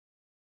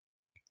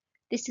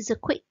This is a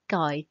quick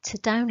guide to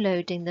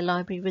downloading the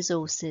library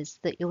resources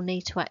that you'll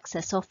need to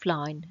access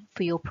offline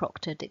for your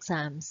proctored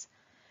exams.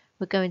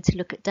 We're going to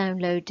look at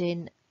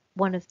downloading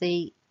one of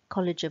the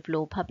College of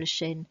Law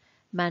Publishing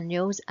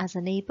manuals as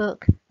an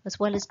ebook, as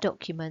well as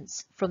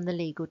documents from the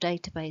legal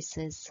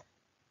databases.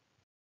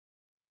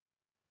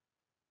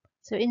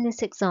 So in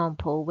this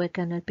example, we're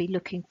going to be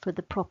looking for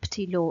the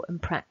Property Law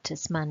and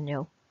Practice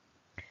Manual.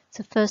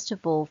 So first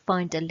of all,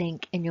 find a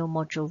link in your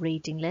module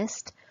reading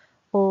list,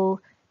 or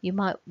you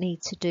might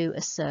need to do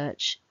a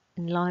search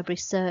in library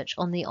search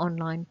on the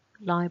online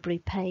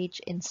library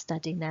page in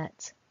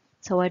StudyNet.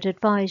 So I'd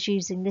advise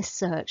using this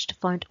search to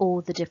find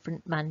all the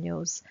different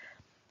manuals.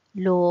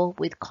 Law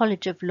with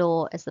College of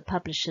Law as the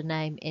publisher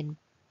name in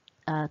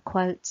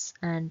quotes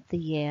and the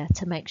year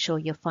to make sure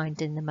you're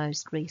finding the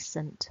most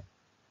recent.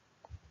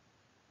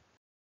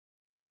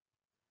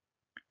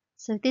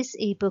 So this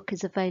ebook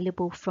is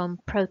available from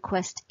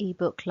ProQuest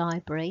ebook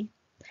library,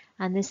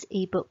 and this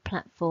ebook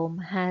platform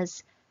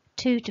has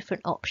two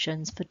different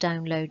options for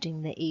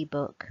downloading the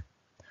ebook.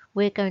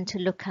 We're going to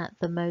look at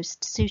the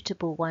most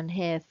suitable one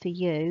here for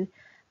you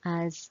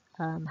as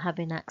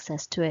having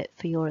access to it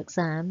for your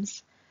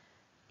exams.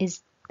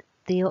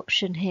 The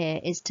option here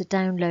is to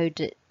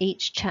download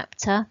each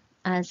chapter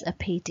as a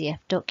PDF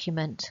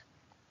document.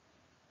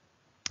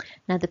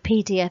 Now the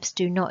PDFs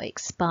do not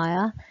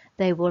expire.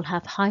 They will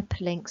have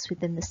hyperlinks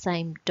within the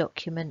same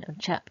document or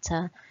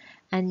chapter,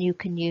 and you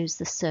can use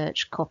the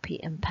search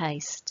copy and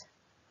paste.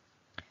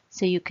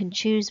 So you can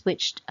choose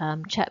which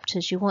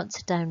chapters you want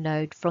to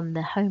download from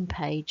the home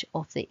page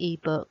of the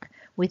ebook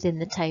within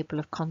the table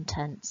of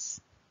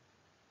contents.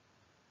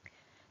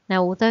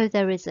 Now, although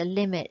there is a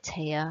limit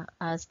here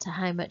as to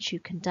how much you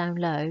can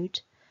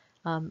download,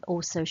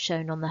 also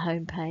shown on the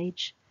home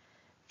page,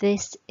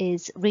 this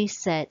is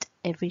reset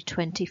every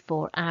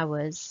 24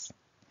 hours.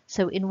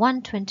 So in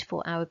one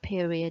 24-hour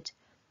period,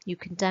 you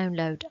can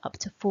download up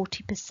to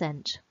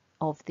 40%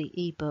 of the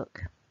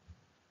ebook.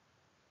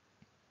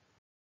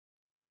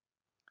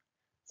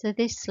 So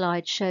this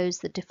slide shows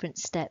the different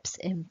steps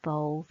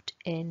involved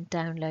in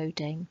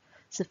downloading.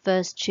 So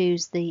first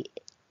choose the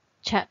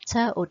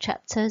chapter or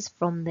chapters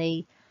from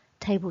the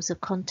tables of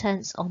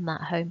contents on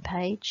that home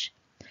page.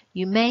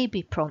 You may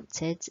be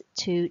prompted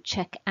to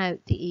check out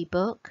the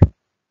ebook,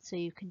 so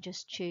you can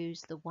just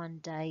choose the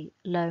one-day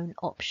loan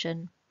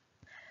option,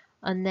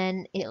 and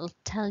then it'll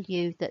tell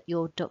you that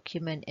your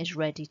document is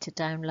ready to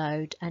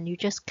download, and you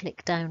just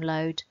click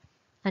download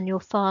and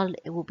your file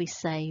will be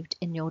saved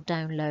in your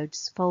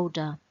downloads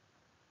folder.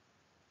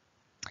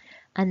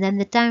 And then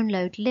the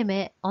download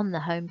limit on the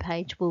home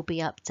page will be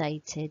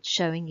updated,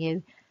 showing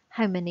you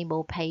how many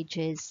more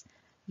pages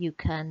you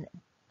can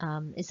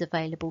is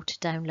available to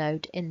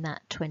download in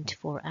that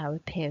 24-hour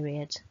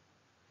period.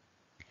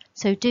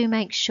 So do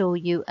make sure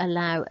you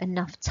allow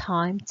enough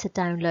time to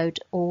download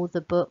all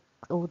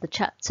the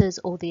chapters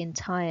or the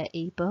entire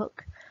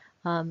ebook.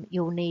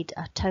 You'll need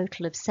a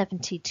total of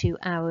 72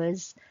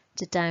 hours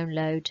to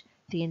download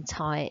the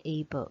entire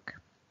ebook.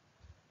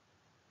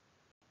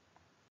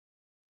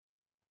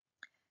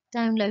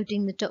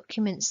 Downloading the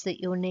documents that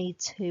you'll need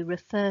to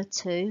refer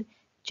to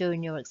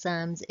during your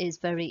exams is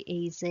very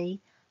easy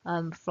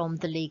from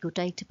the legal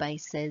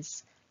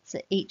databases. So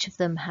each of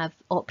them have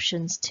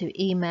options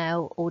to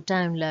email or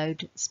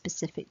download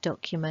specific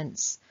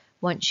documents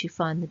once you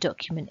find the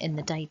document in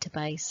the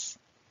database.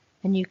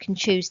 And you can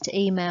choose to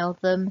email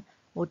them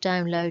or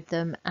download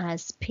them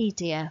as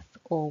PDF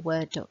or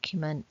Word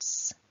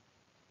documents.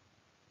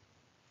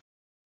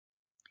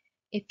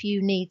 If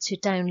you need to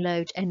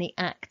download any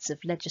acts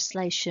of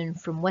legislation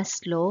from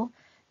Westlaw,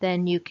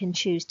 then you can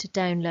choose to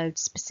download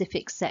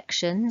specific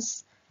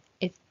sections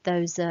if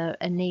those are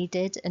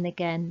needed, and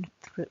again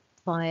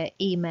via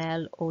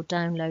email or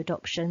download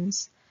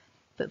options.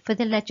 But for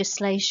the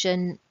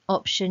legislation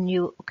option,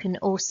 you can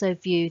also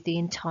view the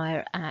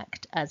entire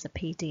act as a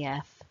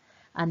PDF,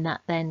 and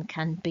that then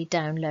can be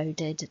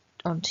downloaded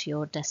onto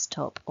your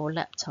desktop or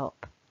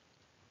laptop.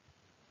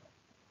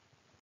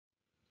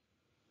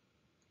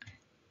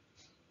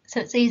 So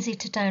it's easy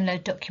to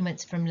download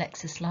documents from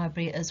Lexis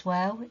Library as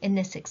well. In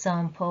this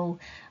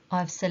example,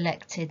 I've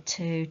selected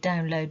to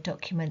download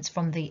documents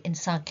from the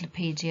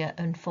Encyclopedia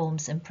and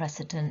Forms and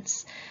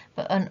Precedents.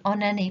 But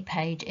on any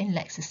page in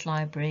Lexis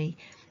Library,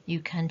 you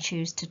can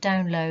choose to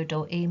download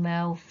or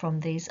email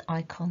from these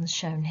icons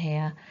shown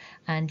here,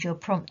 and you're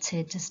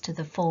prompted as to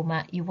the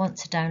format you want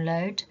to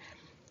download.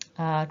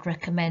 I'd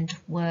recommend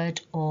Word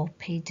or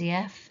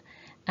PDF,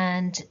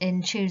 and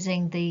in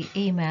choosing the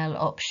email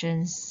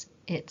options,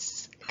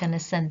 it's going to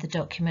send the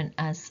document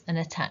as an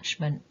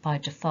attachment by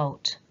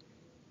default.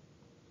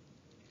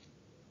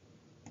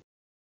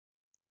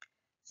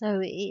 So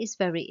it is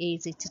very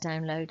easy to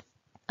download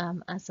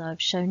as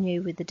I've shown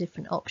you with the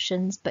different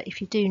options, but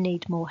if you do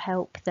need more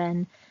help,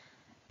 then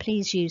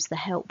please use the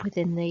help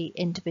within the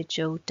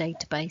individual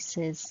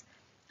databases,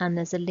 and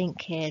there's a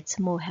link here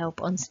to more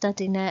help on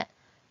StudyNet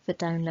for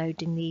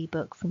downloading the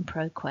ebook from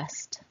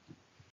ProQuest.